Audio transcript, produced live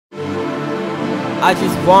I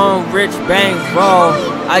just want rich bang roll.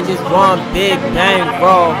 I just want big bang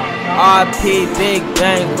roll. RP big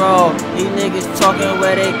bang roll. These niggas talking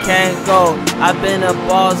where they can't go. I been a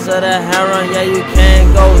boss of the heron, yeah you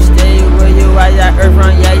can't go. Stay where you at, that earth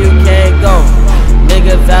run, yeah you can't go.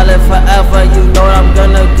 Nigga valid forever, you know I'm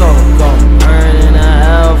gonna go. Burn in a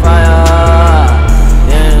hellfire,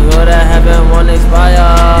 then go to heaven, won't expire.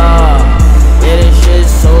 Yeah, this shit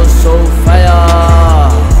so fire,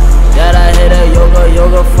 that I hit a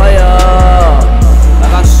yoga fire.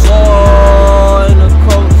 Like I saw in the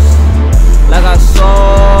coast, like I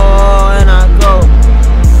saw and I go.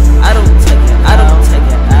 I don't take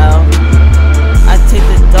it out, I take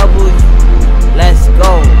the W, let's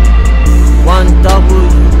go. 1 W,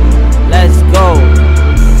 let's go.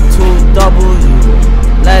 2 W,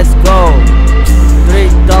 let's go. 3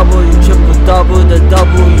 W, triple double the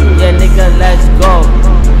W. Yeah nigga, let's go.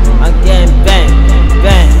 I'm getting bang,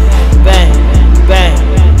 bang, bang, bang,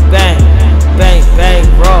 bang, bang, bang,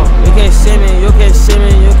 bro. You can see me, you can see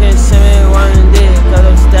me, you can see me one day, cause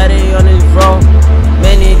I'm steady on this road.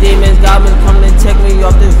 Many demons, goblins coming to take me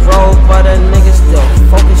off this road, but a nigga still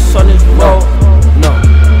focus on this road.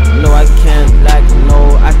 No, I can't black, no,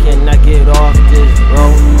 I cannot get off this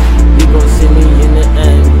road. You gon' see me in the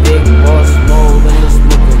end, big boss mode, in the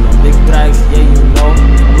smoking on big tracks, yeah you know.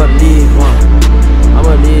 I'm a league 1, I'm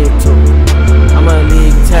a league 2, I'm a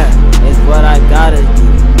league 10, it's what I gotta do.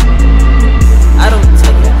 I don't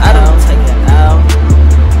take it out,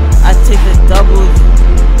 I take the W,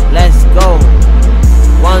 let's go.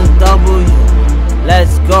 1 W,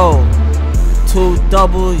 let's go. 2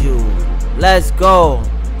 W, let's go.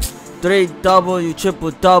 3 W, triple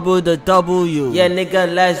double the W. Yeah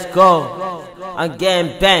nigga, let's go. I'm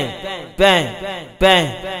getting bang, bang,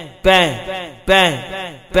 bang, bang, bang,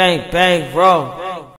 bang, bang, bang, bro.